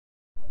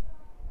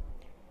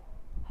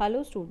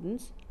Hello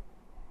students,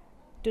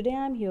 today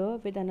I am here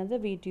with another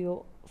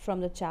video from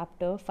the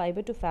chapter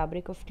Fiber to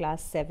Fabric of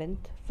class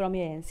 7th from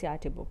your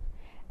NCERT book.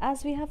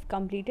 As we have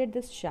completed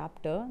this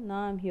chapter,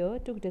 now I am here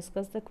to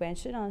discuss the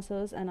question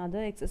answers and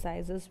other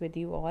exercises with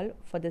you all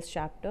for this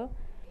chapter.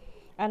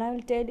 And I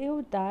will tell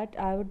you that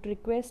I would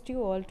request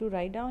you all to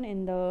write down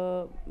in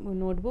the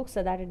notebook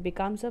so that it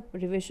becomes a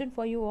revision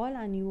for you all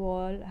and you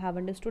all have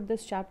understood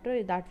this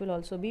chapter. That will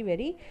also be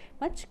very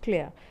much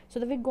clear. So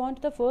that we go on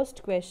to the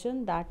first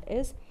question, that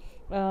is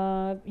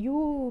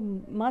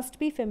you must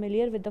be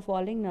familiar with the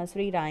following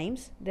nursery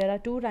rhymes. There are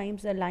two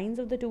rhymes. The lines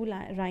of the two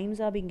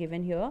rhymes are being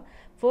given here.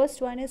 First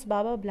one is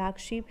Baba black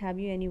sheep, have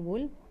you any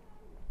wool?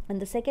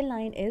 And the second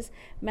line is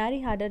Mary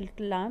had a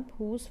little lamb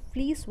whose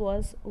fleece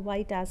was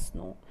white as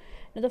snow.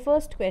 Now the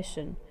first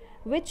question,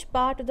 which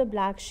part of the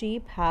black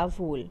sheep have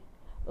wool?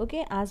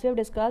 Okay, as we have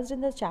discussed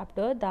in the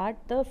chapter that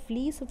the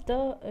fleece of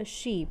the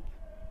sheep,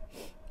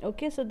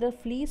 okay, so the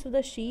fleece of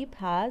the sheep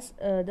has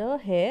the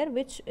hair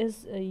which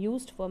is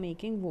used for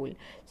making wool.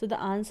 So the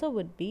answer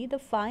would be the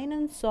fine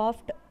and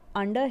soft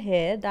under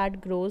hair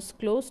that grows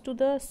close to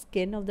the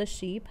skin of the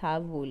sheep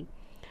have wool.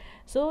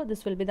 So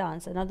this will be the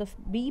answer. Now the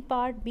B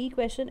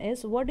question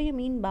is, what do you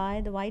mean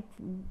by the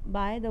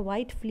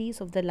white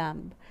fleece of the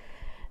lamb?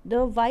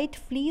 The white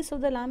fleece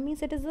of the lamb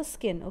means it is the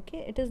skin.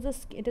 Okay, it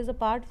is a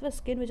part of the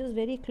skin which is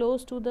very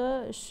close to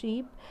the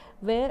sheep,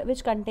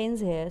 which contains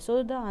hair.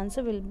 So the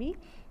answer will be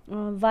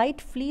white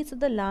fleece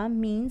of the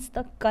lamb means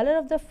the color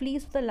of the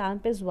fleece of the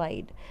lamb is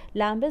white.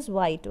 Lamb is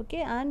white.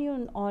 Okay, and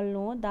you all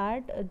know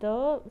that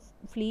the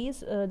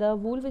fleece, the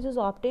wool which is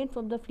obtained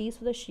from the fleece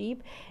of the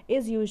sheep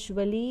is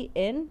usually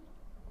in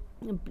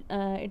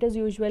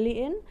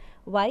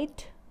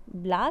white,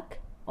 black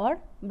or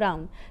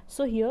brown.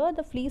 So here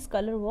the fleece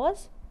color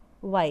was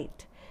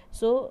white,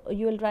 so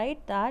you will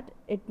write that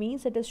it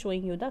means it is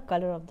showing you the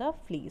color of the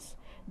fleece,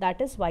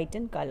 that is white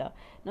in color.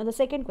 Now the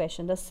second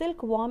question, the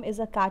silkworm is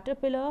a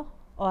caterpillar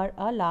or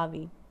a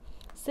larvae?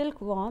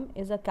 Silkworm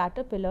is a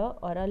caterpillar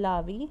or a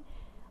larvae,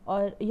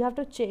 or you have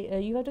to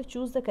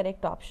choose the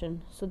correct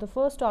option. So the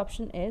first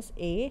option is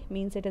A,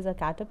 means it is a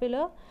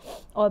caterpillar,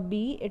 or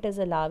B, it is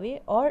a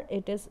larvae, or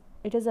it is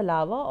a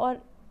larva, or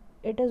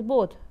it is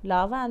both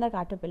larva and a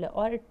caterpillar,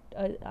 or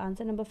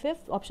answer number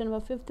 5, option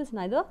number 5 is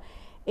neither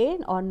A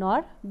or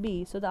nor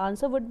B. So the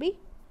answer would be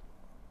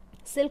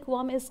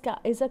silkworm is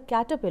a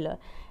caterpillar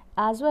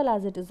as well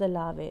as it is a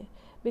larvae,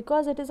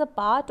 because it is a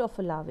part of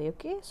a larvae.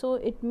 Okay, so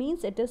it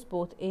means it is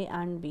both A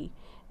and B.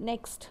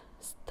 Next,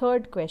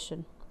 third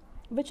question,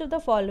 which of the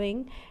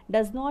following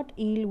does not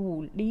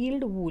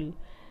yield wool?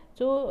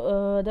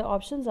 So the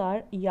options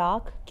are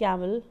yak,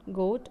 camel,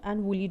 goat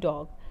and woolly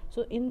dog.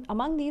 So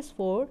among these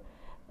four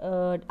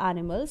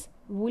animals,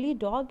 woolly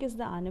dog is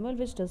the animal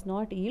which does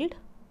not yield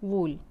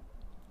wool.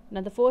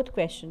 Now the fourth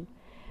question,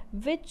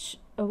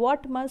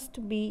 what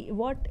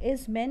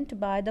is meant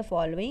by the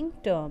following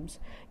terms?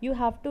 You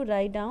have to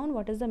write down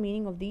what is the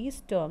meaning of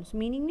these terms.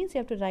 Meaning means you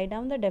have to write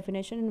down the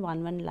definition in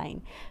one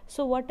line.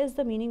 So what is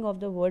the meaning of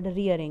the word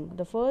rearing?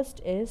 The first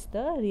is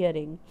the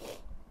rearing.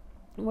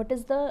 What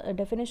is the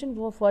definition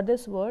for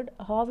this word?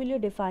 How will you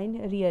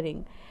define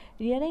rearing?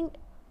 Rearing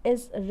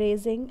is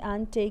raising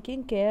and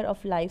taking care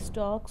of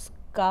livestock,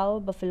 cow,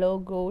 buffalo,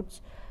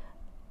 goats,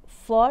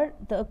 for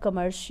the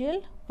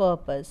commercial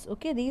purpose.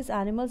 Okay, these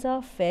animals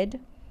are fed,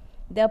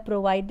 they are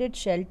provided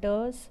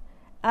shelters,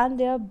 and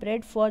they are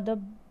bred for the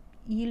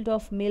yield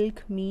of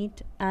milk,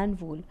 meat and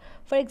wool.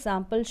 For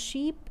example,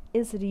 sheep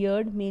is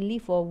reared mainly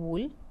for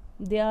wool.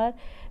 They are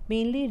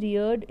mainly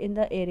reared in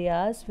the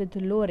areas with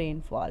low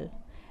rainfall.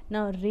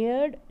 Now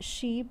reared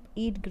sheep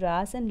eat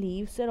grass and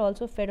leaves. They are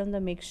also fed on the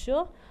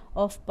mixture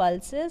of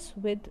pulses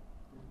with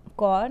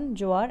corn,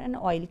 jowar and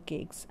oil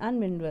cakes and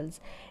minerals.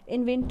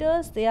 In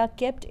winters they are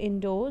kept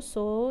indoors,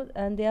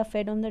 and they are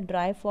fed on the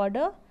dry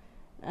fodder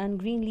and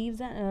green leaves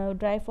and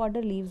dry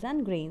fodder, leaves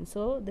and grain.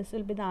 So this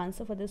will be the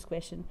answer for this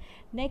question.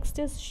 Next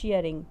is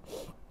shearing.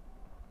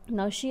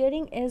 Now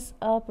shearing is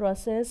a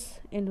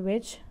process in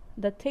which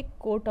the thick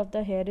coat of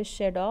the hair is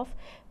shed off,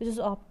 which is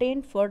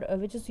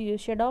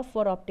shed off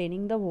for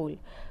obtaining the wool.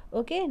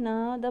 Okay,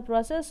 now the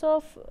process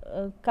of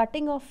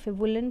cutting off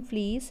woolen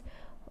fleece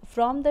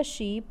from the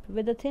sheep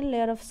with a thin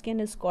layer of skin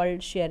is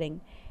called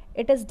shearing.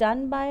 It is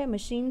done by a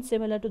machine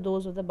similar to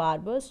those of the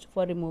barbers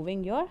for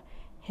removing your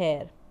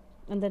hair.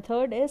 And the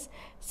third is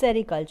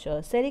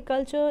sericulture.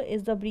 Sericulture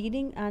is the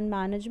breeding and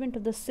management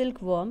of the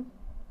silkworm.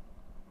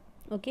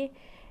 Okay,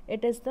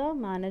 it is the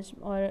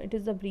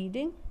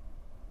breeding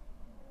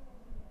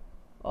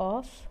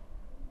of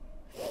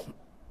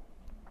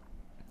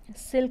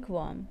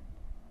silkworm,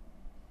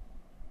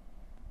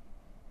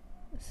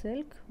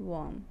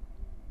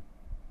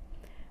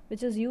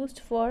 which is used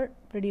for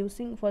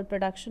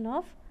production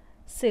of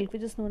silk,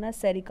 which is known as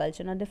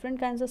sericulture. Now different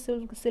kinds of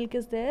silk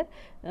is there,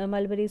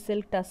 mulberry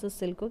silk, tussar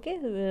silk, okay,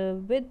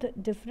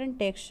 with different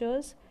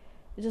textures,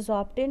 which is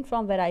obtained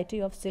from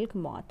variety of silk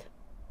moth.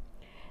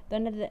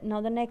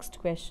 Now the next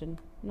question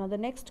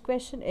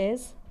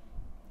is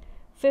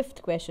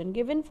fifth question.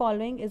 Given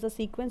following is a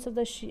sequence of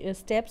the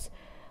steps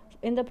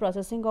in the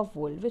processing of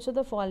wool, which of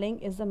the following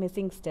is the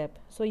missing step?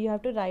 So you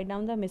have to write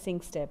down the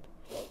missing step.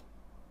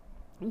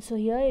 So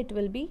here it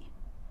will be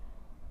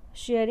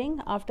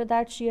shearing. After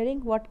that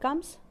shearing, what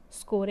comes?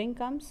 Scoring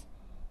comes.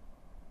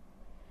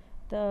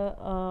 The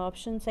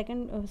option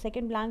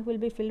second blank will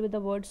be filled with the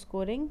word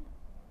scoring,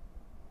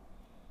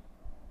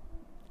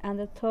 and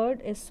the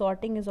third is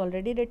sorting is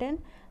already written.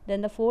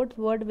 Then the fourth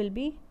word will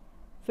be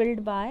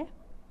filled by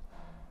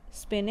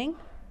spinning.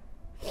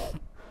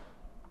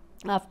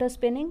 After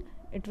spinning,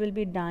 it will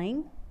be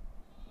dyeing,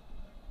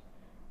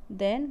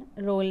 then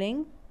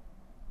rolling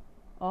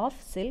of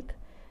silk,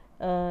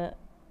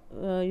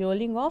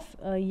 rolling of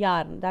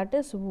yarn, that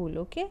is wool.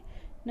 Okay,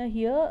 now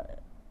here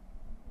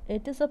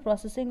it is a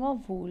processing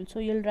of wool, so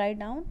you'll write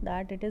down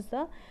that it is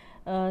the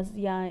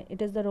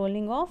it is the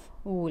rolling of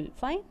wool.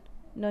 Fine.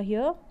 Now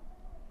here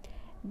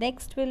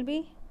next will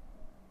be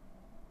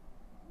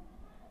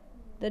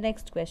the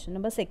next question,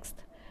 number 6.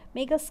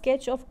 Make a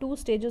sketch of 2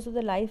 stages of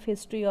the life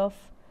history of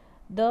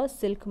the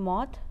silk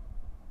moth,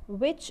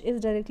 which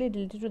is directly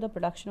related to the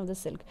production of the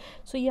silk.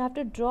 So you have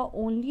to draw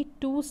only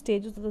 2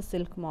 stages of the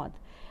silk moth.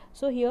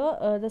 So here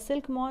the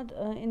silk moth,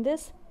 in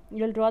this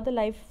you will draw the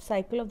life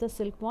cycle of the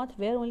silk moth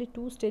where only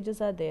 2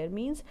 stages are there,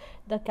 means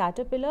the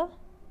caterpillar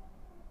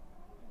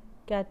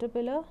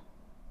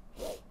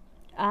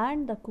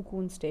and the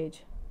cocoon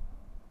stage.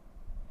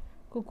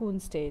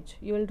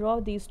 You will draw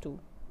these two.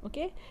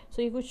 Okay,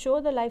 so you could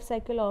show the life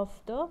cycle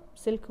of the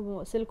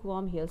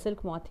silkworm here,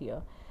 silk moth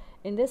here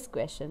in this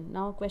question.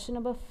 Now question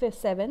number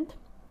 7th.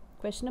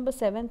 Question number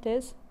 7th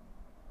is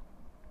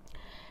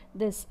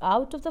this: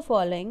 out of the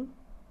following,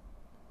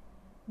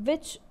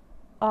 which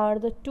are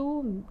the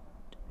 2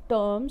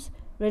 terms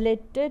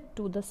related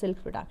to the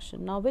silk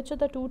production? Now which are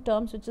the 2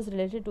 terms which is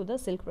related to the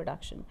silk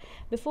production?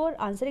 Before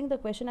answering the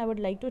question, I would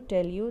like to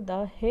tell you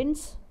the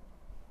hints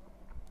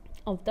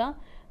of the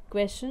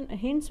question,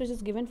 hints which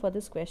is given for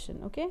this question.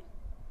 Okay,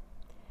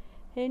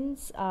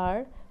 hints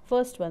are: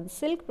 first one,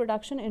 silk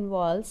production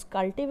involves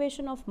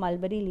cultivation of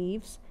mulberry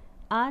leaves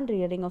and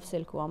rearing of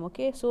silkworm.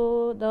 Okay,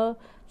 so the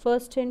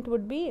first hint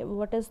would be,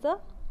 what is the,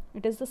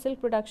 it is the silk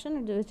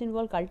production which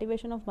involve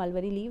cultivation of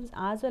mulberry leaves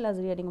as well as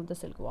rearing of the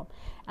silkworm,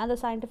 and the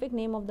scientific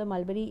name of the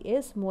mulberry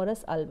is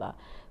Morus alba.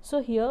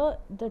 So here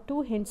the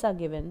 2 hints are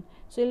given,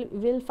 so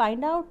we'll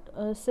find out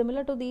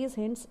similar to these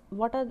hints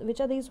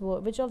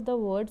which of the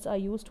words are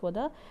used for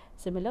the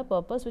similar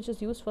purpose which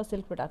is used for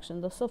silk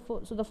production.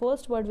 So the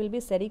first word will be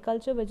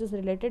sericulture, which is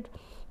related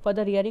for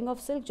the rearing of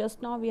silk.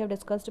 Just now we have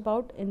discussed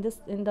about in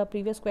the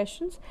previous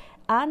questions,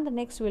 and the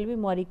next will be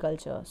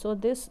moriculture. So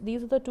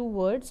these are the 2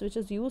 words which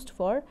is used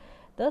for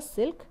the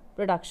silk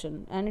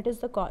production, and it is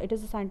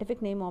the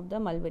scientific name of the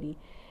mulberry.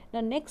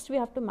 Now next we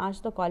have to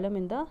match the column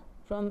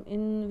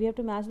we have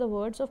to match the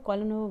words of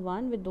column number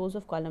 1 with those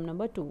of column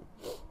number 2.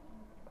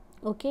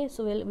 Okay,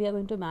 so we are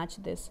going to match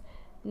this.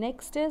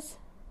 Next is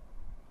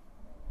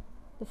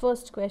the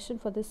first question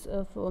for this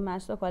for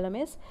match the column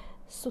is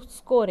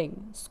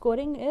scoring.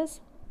 Scoring is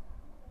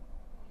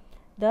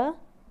the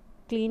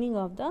cleaning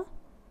of the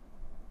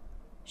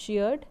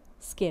sheared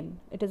skin.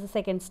 It is the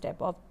second step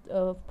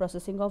of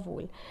processing of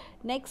wool.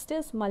 Next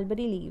is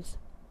mulberry leaves.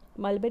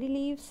 Mulberry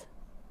leaves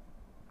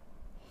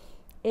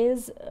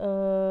is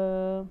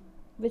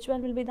which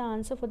one will be the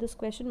answer for this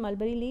question?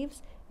 Mulberry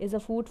leaves is a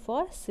food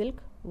for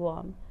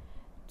silkworm.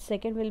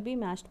 Second will be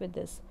matched with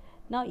this.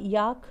 Now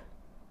yak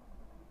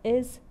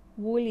is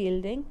wool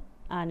yielding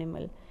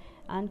animal,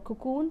 and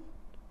cocoon,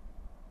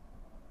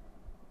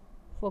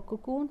 for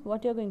cocoon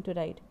what you are going to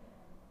write?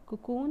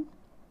 Cocoon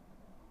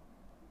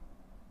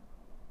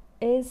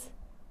is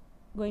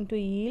going to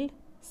yield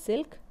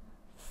silk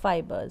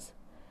fibers.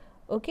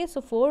 Okay,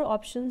 so 4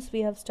 options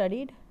we have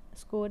studied.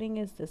 Scoring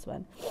is this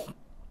one.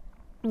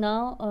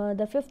 Now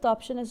the 5th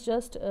option is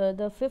just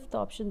the 5th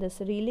option, this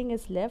reeling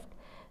is left.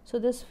 So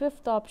this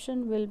 5th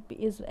option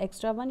is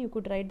extra one. You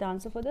could write the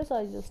answer for this,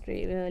 or just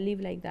leave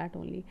like that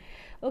only.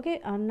 Okay,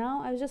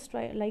 now I just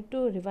like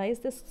to revise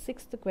this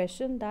 6th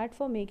question, that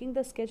for making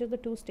the sketch of the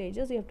 2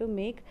 stages you have to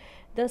make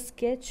the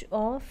sketch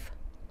of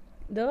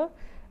the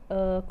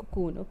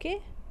cocoon.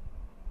 Okay,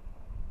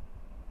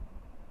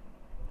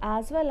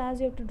 as well as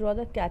you have to draw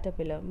the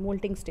caterpillar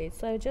molting stage.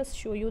 So I will just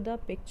show you the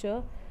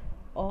picture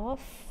of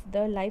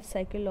the life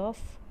cycle of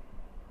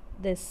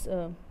this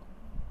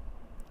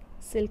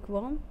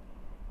silkworm.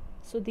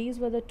 So these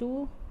were the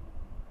 2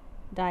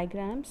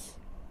 diagrams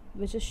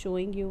which is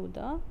showing you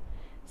the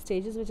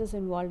stages which is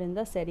involved in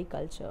the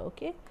sericulture.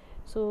 Okay,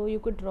 so you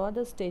could draw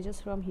the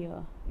stages from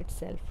here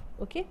itself.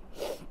 Okay,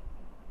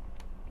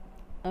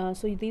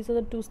 so these are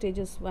the 2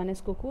 stages, one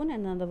is cocoon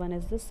and another one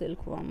is the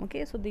silkworm.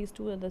 Okay, so these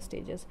 2 are the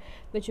stages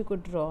which you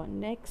could draw.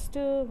 Next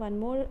one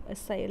more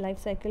life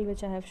cycle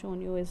which I have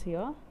shown you is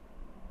here.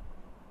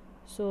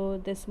 So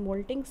this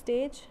molting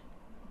stage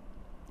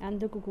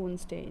and the cocoon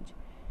stage,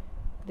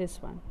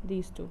 this one,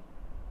 these 2.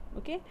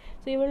 Okay,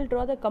 so you will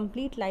draw the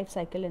complete life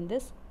cycle in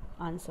this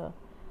answer.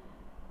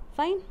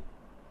 Fine.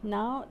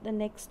 Now the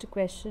next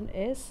question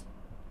is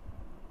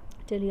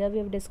Till here we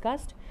have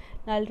discussed.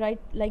 Now I'll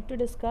like to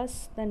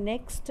discuss the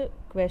next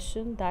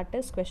question, that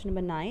is question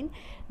number 9.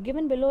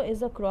 Given below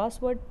is a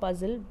crossword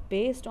puzzle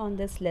based on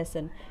this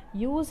lesson.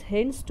 Use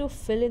hints to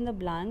fill in the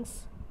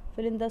blanks,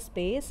 fill in the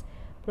space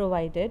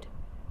provided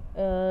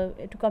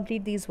to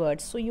complete these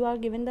words. So you are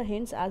given the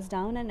hints as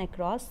down and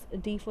across,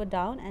 D for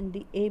down and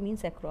the A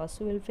means across.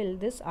 So we'll fill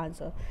this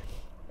answer.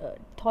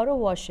 Thorough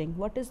washing.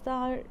 What is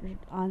the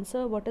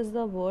answer? What is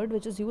the word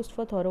which is used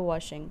for thorough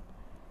washing?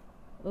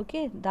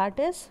 Okay, that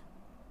is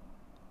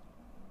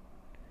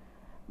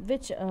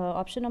which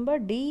option number?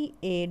 D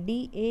A.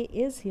 D A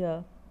is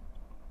here.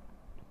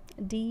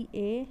 D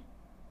A.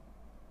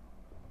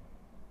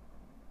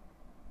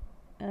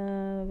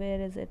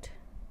 Where is it?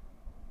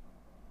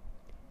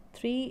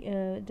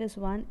 3. This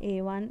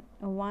 1A,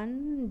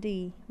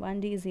 1D.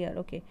 1D is here.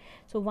 Okay.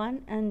 So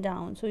 1 and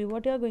down. So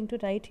what you are going to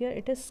write here?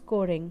 It is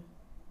scoring.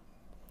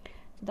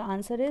 So the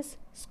answer is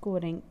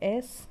scoring.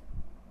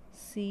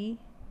 SCOURING.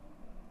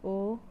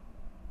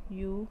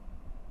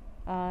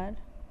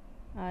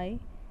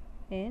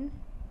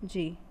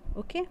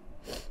 Okay,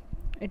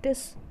 it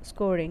is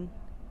scoring.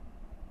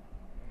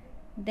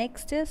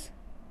 Next is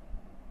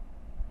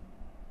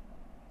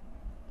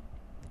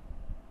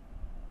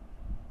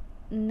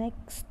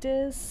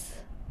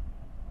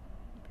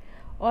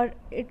or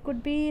it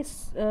could be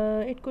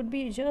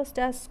just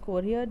as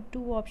score. Here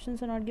two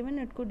options are not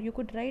given. You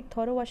could write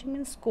thorough washing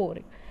means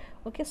scoring.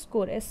 Okay,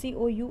 score,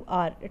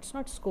 SCOUR. It's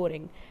not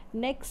scoring.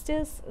 Next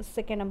is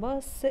second number,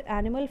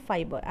 animal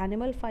fiber.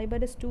 Animal fiber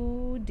is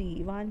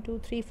 2D. 1 2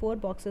 3 4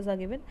 boxes are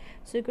given.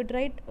 So you could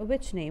write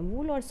which name,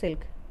 wool or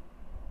silk.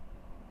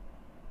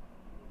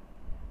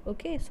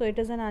 Okay, so it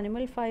is an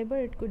animal fiber.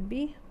 It could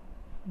be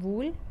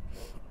wool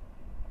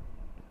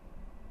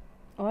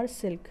or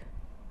silk.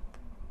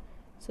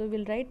 So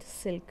we'll write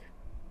silk,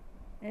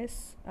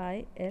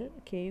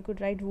 SILK. You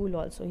could write wool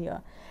also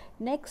here.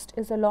 Next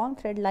is a long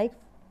thread like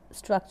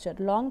structure.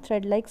 Long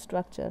thread like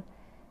structure.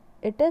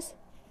 It is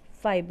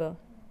fiber.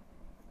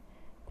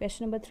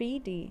 Question number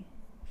 3D.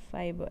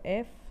 Fiber,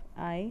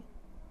 FIB.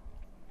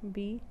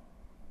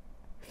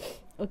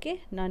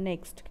 Okay, now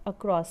next,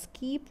 across.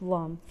 Keep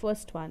warm.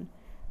 First one.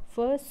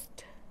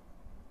 First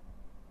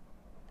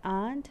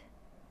and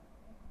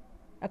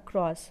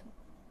across.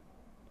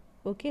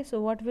 Okay,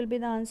 so what will be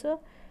the answer?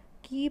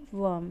 Keep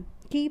warm.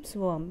 Keeps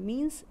warm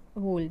means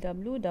wool,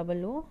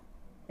 WOOL.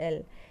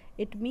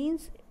 It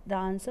means the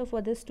answer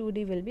for this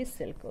 2D will be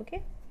silk.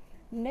 Okay,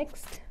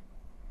 next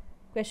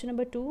question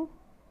number 2.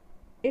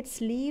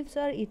 Its leaves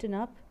are eaten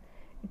up.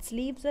 Its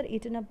leaves are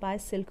eaten up by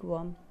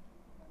silkworm.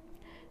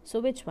 So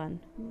which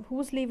one?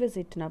 Whose leaf is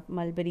eaten up?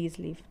 Mulberry's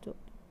leaf. So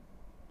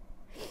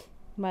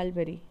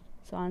mulberry.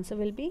 So answer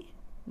will be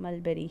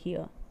mulberry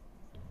here.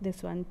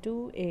 This one,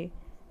 2A.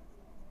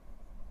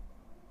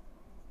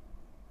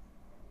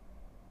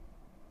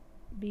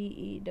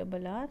 BERRY.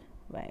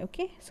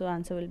 Okay, so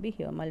answer will be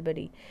here,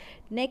 mulberry.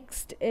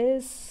 Next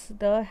is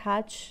the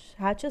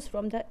hatches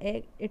from the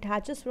egg. It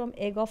hatches from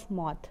egg of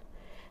moth.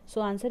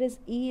 So answer is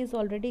E is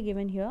already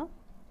given here.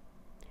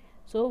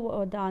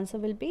 So the answer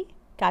will be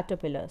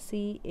caterpillar,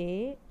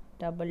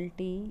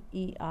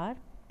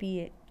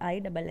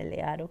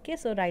 CATTERPILLAR. Okay,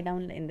 so write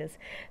down in this.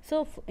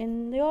 So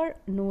in your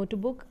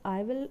notebook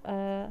I will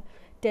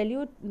tell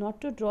you not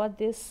to draw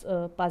this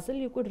puzzle.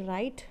 You could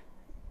write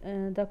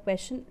the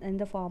question in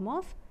the form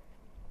of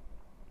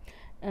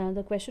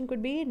the question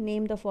could be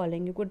name the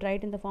following. You could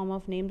write in the form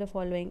of name the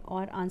following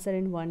or answer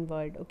in one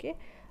word. Okay,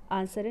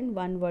 answer in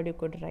one word you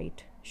could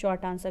write.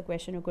 Short answer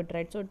question you could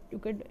write. So you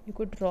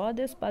could draw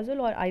this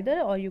puzzle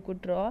or you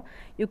could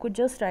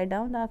just write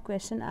down the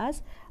question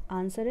as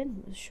answer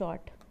in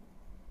short.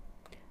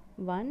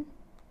 One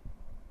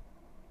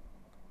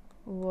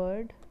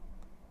word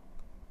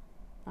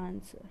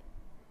answer.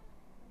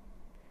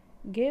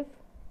 Give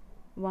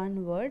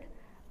one word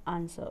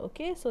answer.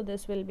 Okay, so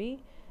this will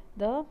be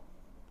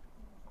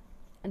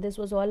this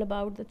was all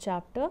about the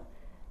chapter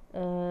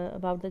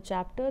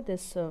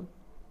this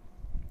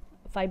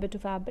fiber to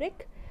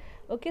fabric.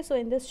 Okay, so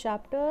in this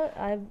chapter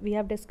we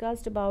have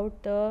discussed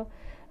about the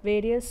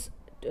various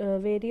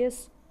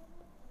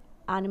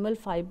animal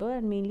fiber,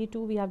 and mainly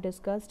two we have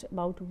discussed,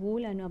 about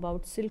wool and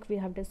about silk we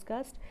have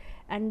discussed,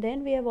 and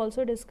then we have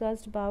also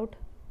discussed about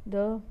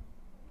the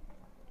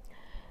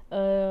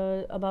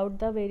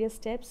various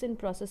steps in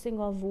processing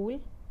of wool.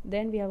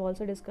 Then we have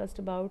also discussed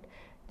about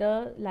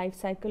the life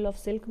cycle of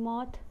silk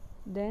moth.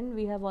 Then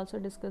we have also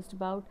discussed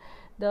about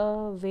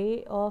the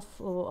way of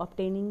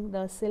obtaining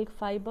the silk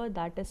fiber,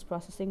 that is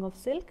processing of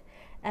silk.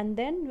 And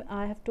then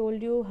I have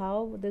told you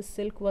how this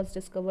silk was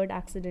discovered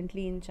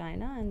accidentally in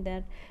China, and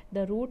that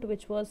the route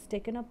which was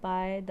taken up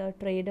by the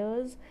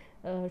traders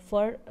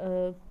for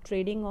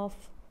trading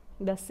of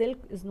the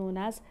silk is known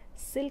as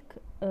silk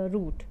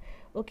route.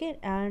 Okay,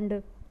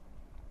 and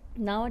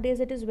nowadays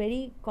it is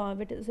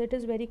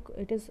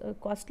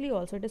costly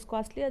also. It is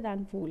costlier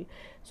than wool.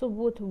 So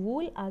both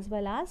wool as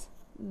well as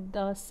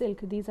the silk,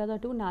 these are the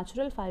two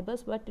natural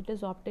fibers, but it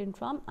is obtained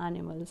from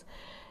animals.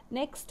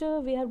 Next,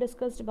 we have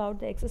discussed about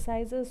the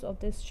exercises of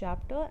this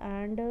chapter,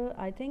 and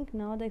I think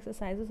now the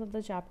exercises of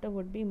the chapter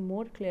would be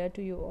more clear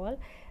to you all,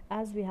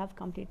 as we have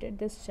completed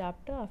this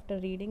chapter after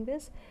reading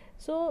this.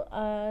 So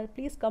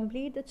please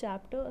complete the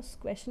chapter's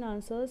question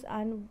answers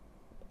and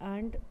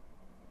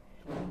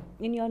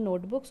in your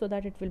notebook, so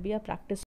that it will be a practice